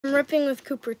I'm Ripping with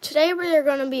Cooper. Today we are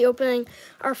going to be opening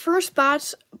our first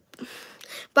box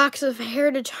of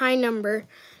Heritage High Number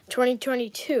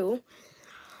 2022.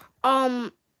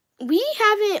 We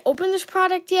haven't opened this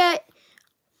product yet.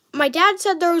 My dad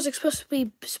said there was supposed to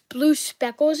be blue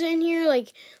speckles in here,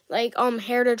 like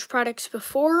Heritage products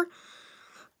before.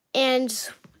 And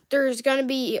there's going to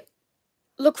be,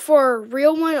 look for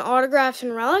real one, autographs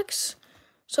and relics.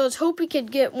 So let's hope we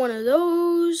could get one of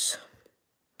those.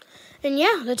 And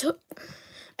yeah, let's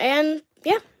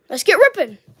get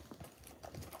ripping.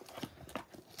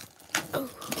 I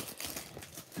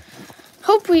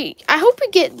hope we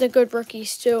get the good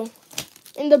rookies too.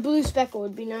 And the blue speckle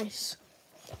would be nice.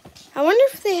 I wonder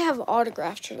if they have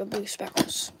autographs for the blue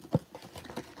speckles.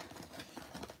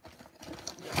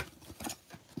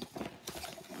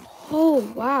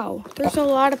 Oh wow, there's a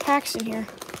lot of packs in here.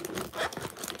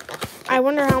 I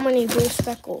wonder how many blue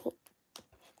speckles.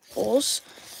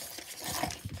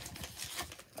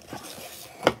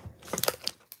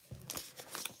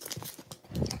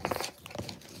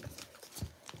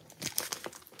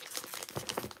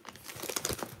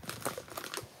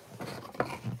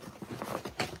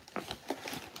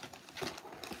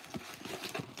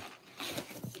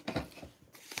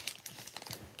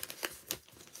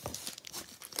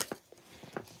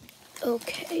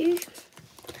 Okay.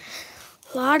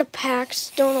 A lot of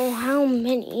packs. Don't know how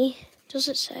many. Does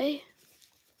it say?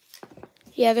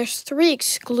 Yeah, there's 3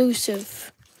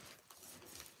 exclusive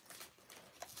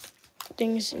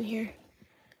things in here.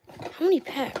 How many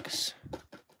packs?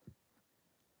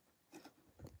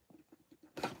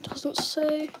 Doesn't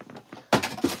say.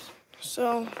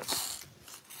 So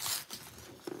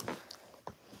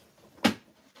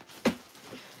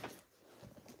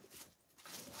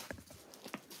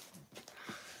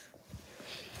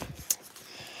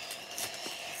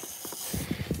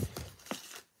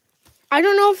I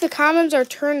don't know if the comments are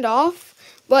turned off,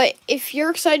 but if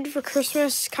you're excited for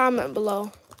Christmas, comment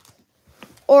below.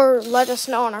 Or let us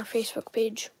know on our Facebook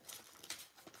page.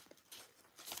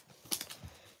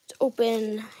 Let's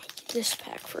open this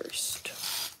pack first.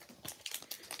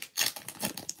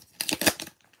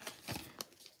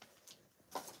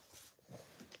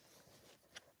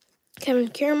 Kevin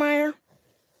Kiermaier,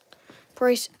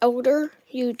 Bryce Elder,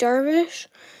 Yu Darvish,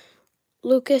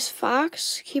 Lucas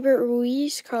Fox, Keibert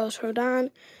Ruiz, Carlos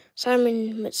Rodon,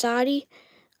 Simon Mitsotti,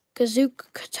 Kazuki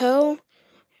Kato,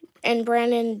 and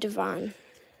Brandon Devon.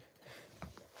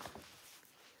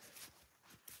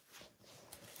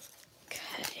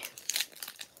 Okay.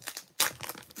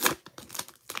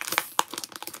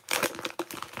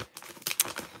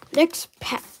 Next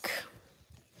pack.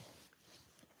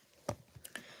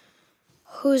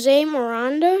 Jose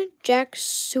Miranda, Jack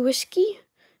Suwinski,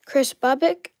 Chris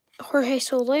Bubic, Jorge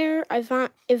Soler,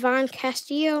 Ivan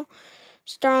Castillo,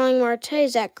 Starling Marte,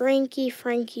 Zach Greinke,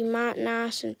 Frankie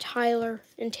Montas, and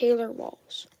Taylor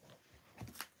Walls.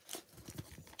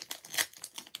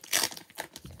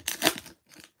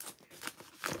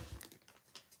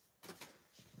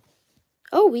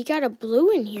 Oh, we got a blue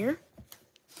in here.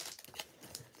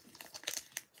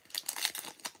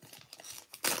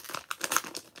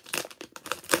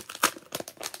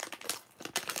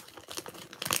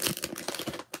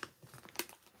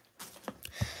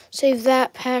 Save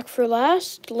that pack for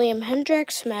last. Liam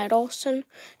Hendriks, Matt Olson,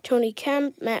 Tony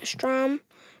Kemp, Matt Strahm,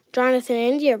 Jonathan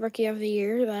India, Rookie of the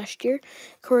Year last year,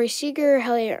 Corey Seager,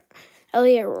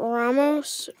 Elliot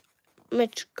Ramos,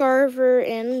 Mitch Garver,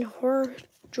 and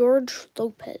George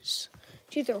Lopez.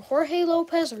 It's either Jorge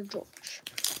Lopez or George.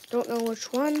 Don't know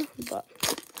which one, but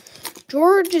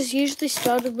George is usually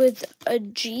spelled with a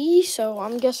G, so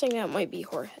I'm guessing that might be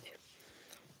Jorge.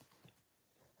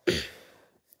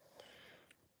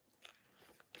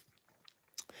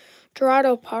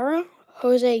 Gerardo Parra,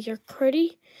 Jose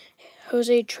Urquidy,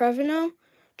 Jose Trevino,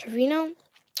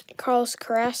 Carlos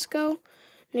Carrasco,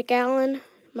 Nick Allen,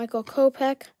 Michael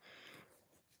Kopech,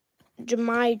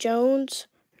 Jahmai Jones,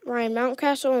 Ryan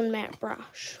Mountcastle, and Matt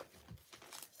Brash.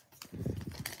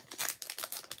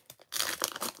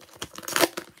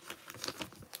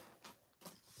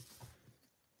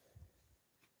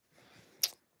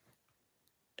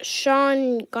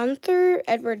 Sean Gunther,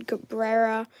 Edward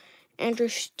Cabrera, Andrew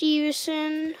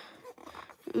Stevenson,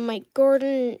 Mike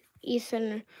Gordon,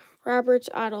 Ethan Roberts,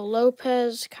 Otto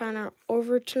Lopez, Connor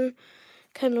Overton,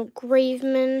 Kendall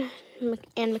Graveman,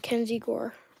 and Mackenzie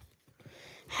Gore.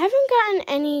 Haven't gotten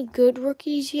any good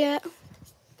rookies yet.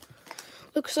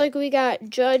 Looks like we got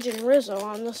Judge and Rizzo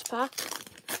on this pack.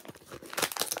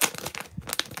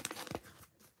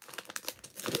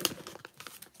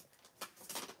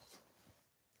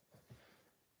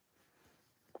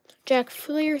 Jack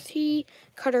Flaherty,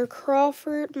 Cutter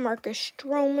Crawford, Marcus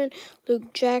Stroman,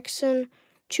 Luke Jackson.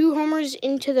 2 homers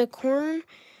into the corn.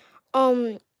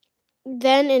 Then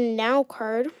and now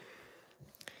card.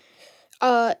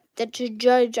 That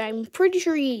Judge, I'm pretty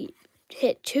sure he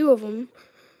hit 2 of them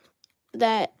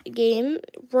that game.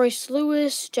 Royce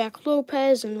Lewis, Jack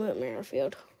Lopez, and Whit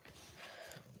Merrifield.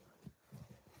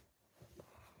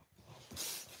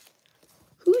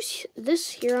 Who's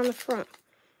this here on the front?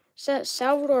 Is that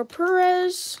Salvador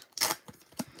Perez?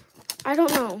 I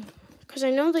don't know, because I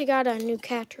know they got a new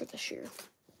catcher this year.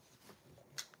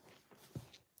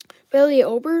 Billy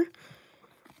Ober,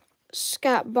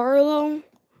 Scott Barlow,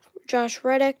 Josh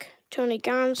Reddick, Tony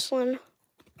Gonsolin,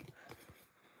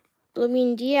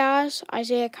 Levine Diaz,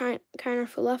 Isaiah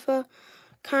Kiner-Falefa,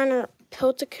 Connor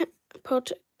Pilton,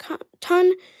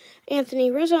 Anthony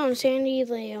Rizzo, and Sandy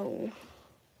Leon.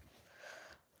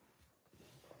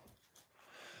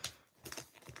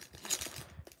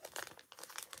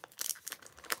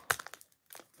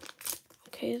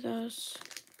 Okay, those.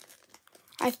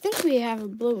 I think we have a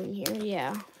blue in here,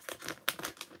 yeah.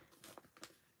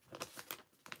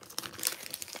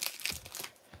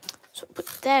 So put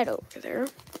that over there.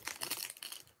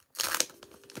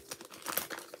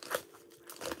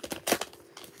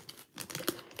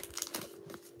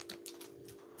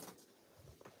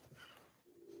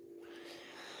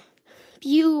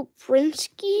 Beau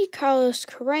Brinsky, Carlos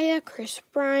Correa, Chris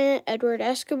Bryant, Edward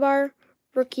Escobar.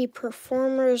 Rookie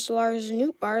performers, Lars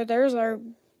Nootbaar. There's our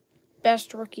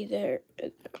best rookie there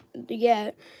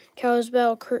yet. Carlos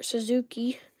Bell, Kurt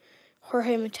Suzuki,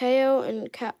 Jorge Mateo, and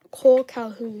Cole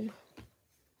Calhoun.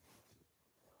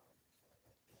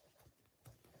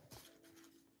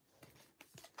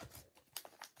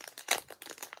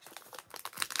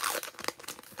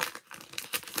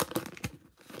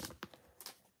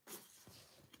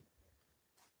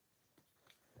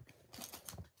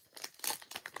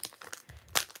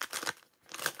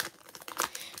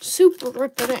 Super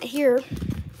ripping it here.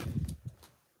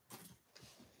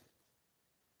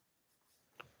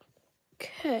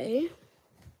 Okay.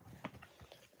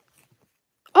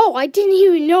 Oh, I didn't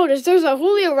even notice. There's a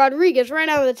Julio Rodriguez right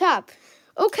on the top.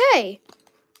 Okay.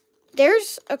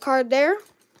 There's a card there.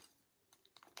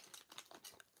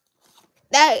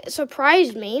 That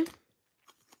surprised me.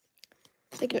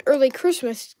 Like an early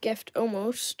Christmas gift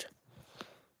almost.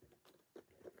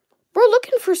 We're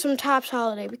looking for some Topps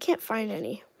Holiday. We can't find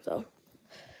any, though.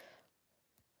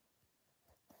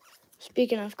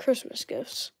 Speaking of Christmas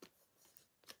gifts.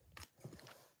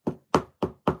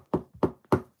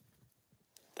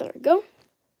 There we go.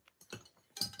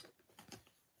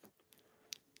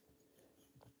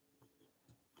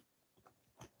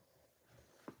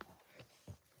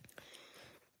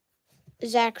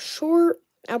 Zach Short,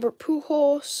 Albert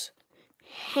Pujols,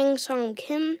 Hang-Sung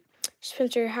Kim,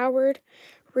 Spencer Howard,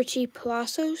 Richie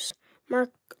Palacios,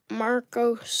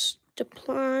 Marcos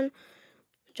Duplan,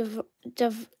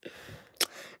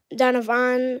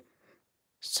 Donovan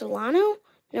Solano,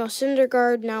 now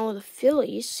Syndergaard, now the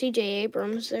Phillies, C.J.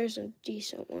 Abrams, there's a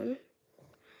decent one.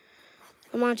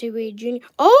 Lamonte Wade Jr.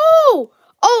 Oh,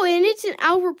 and it's an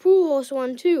Albert Pujols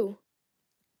one too.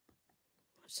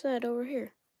 What's that over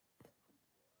here?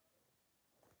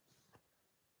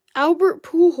 Albert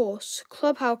Pujols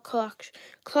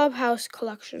Clubhouse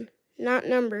Collection, not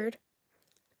numbered.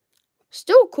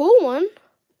 Still a cool one.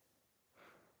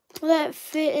 Will that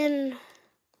fit in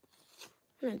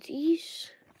one of these?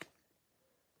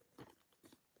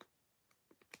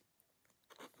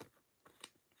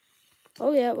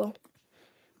 Oh yeah, it will.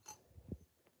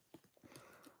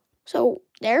 So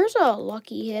there's a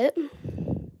lucky hit.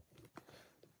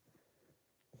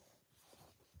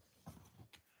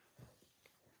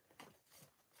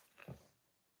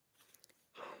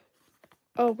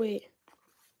 Oh wait.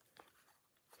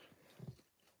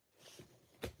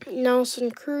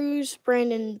 Nelson Cruz,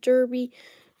 Brandon Drury,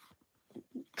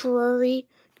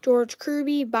 George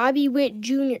Kirby, Bobby Witt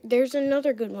Jr. There's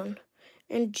another good one.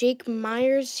 And Jake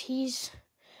Myers,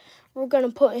 we're going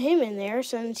to put him in there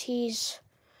since he's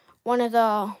one of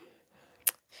the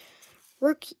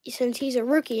since he's a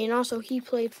rookie, and also he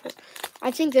played for,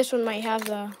 I think this one might have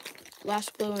the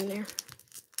last blue in there.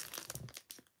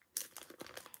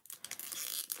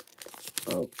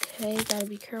 Okay, gotta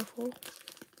be careful.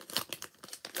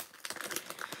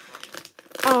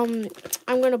 I'm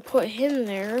gonna put him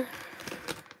there.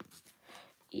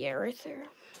 Yeah, right there.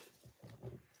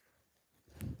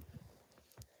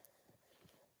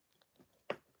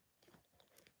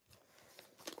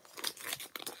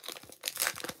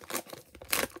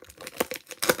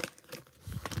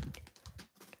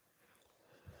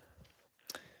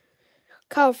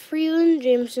 Kyle Freeland,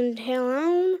 Jameson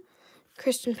Taillon,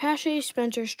 Kristen Pache,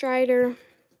 Spencer Strider,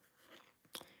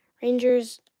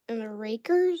 Rangers and the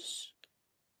Rakers.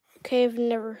 Okay, I've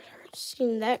never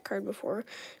seen that card before.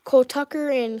 Cole Tucker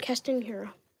and Keston Hiura.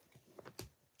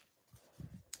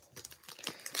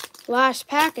 Last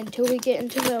pack until we get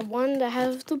into the one that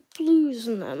has the blues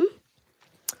in them.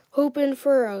 Hoping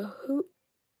for a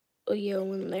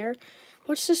Julio in there.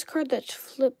 What's this card that's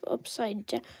flipped upside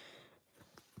down?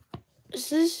 Is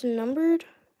this numbered?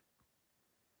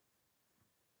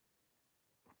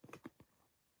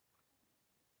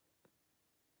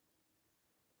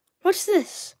 What's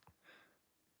this?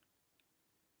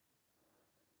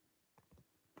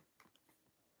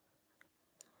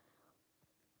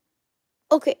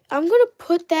 Okay, I'm going to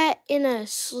put that in a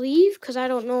sleeve because I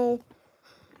don't know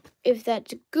if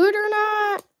that's good or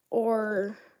not,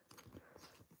 or...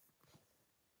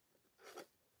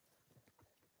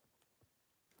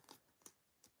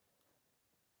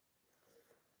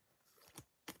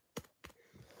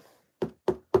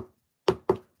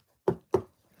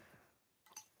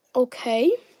 Okay.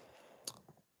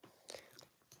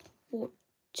 We'll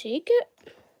take it,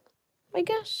 I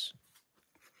guess.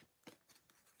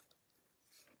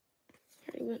 I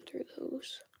already went through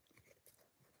those.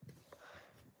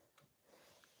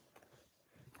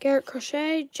 Garrett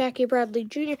Crochet, Jackie Bradley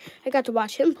Jr. I got to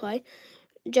watch him play.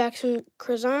 Jackson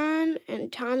Krazan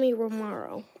and Tommy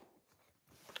Romero.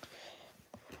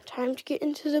 Time to get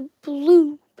into the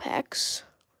blue packs.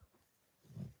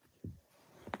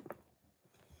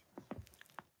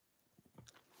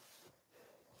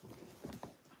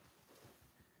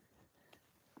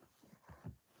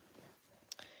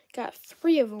 Got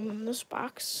 3 of them in this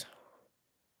box.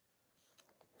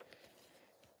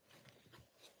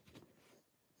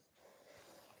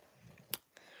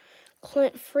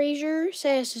 Clint Frazier,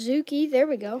 Seiya Suzuki, there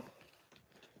we go.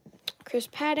 Chris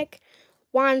Paddock,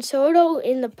 Juan Soto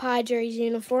in the Padres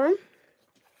uniform.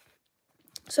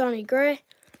 Sonny Gray,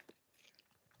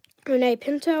 Renee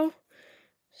Pinto,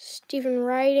 Stephen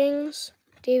Ridings,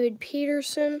 David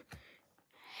Peterson,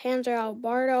 Hanser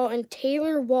Alberto, and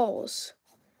Taylor Walls.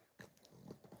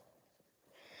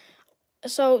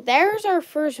 So there's our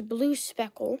first blue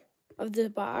speckle of the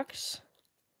box.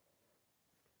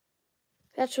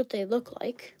 That's what they look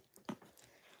like.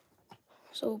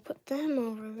 So we'll put them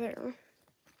over there.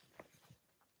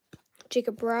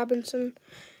 Jacob Robinson,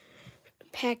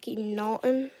 Packy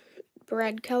Naughton,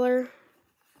 Brad Keller,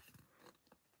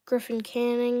 Griffin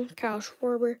Canning, Kyle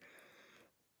Schwarber,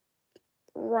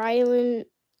 Rylan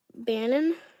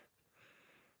Bannon,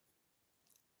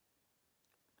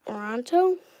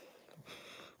 Oranto,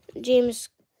 James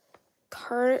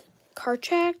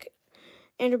Karchak,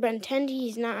 Andrew Benintendi,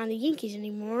 he's not on the Yankees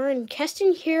anymore, and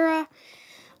Keston Hiura,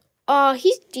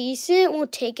 he's decent, we'll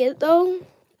take it though.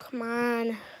 Come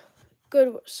on,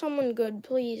 good, someone good,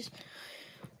 please.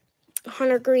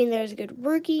 Hunter Green, there's a good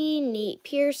rookie. Nate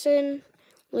Pearson,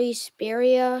 Lee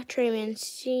Speria, Trey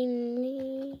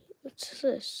Mancini. What's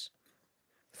this?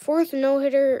 4th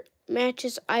no-hitter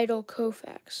matches Idol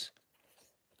Koufax.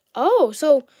 Oh,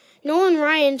 so Nolan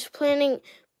Ryan's planning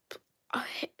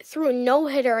threw a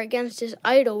no-hitter against his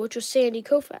idol, which was Sandy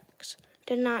Koufax.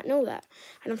 Did not know that.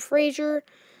 Adam Frazier,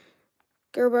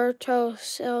 Gilberto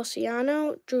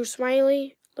Celciano, Drew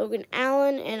Smiley, Logan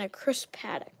Allen, and a Chris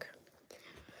Paddock.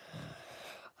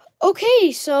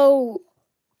 Okay, so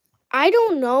I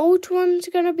don't know which one's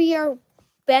going to be our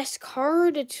best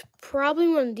card. It's probably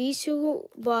one of these two,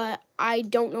 but I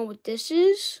don't know what this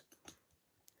is.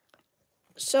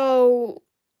 So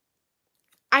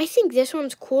I think this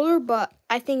one's cooler, but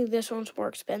I think this one's more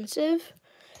expensive.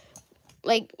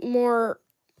 Like more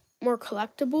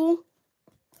collectible.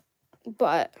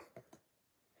 But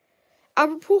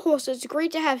Albert Pujols, it's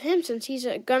great to have him since he's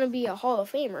going to be a Hall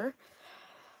of Famer.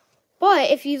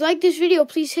 But if you like this video,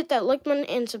 please hit that like button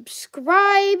and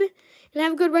subscribe. And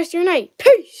have a good rest of your night.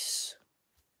 Peace!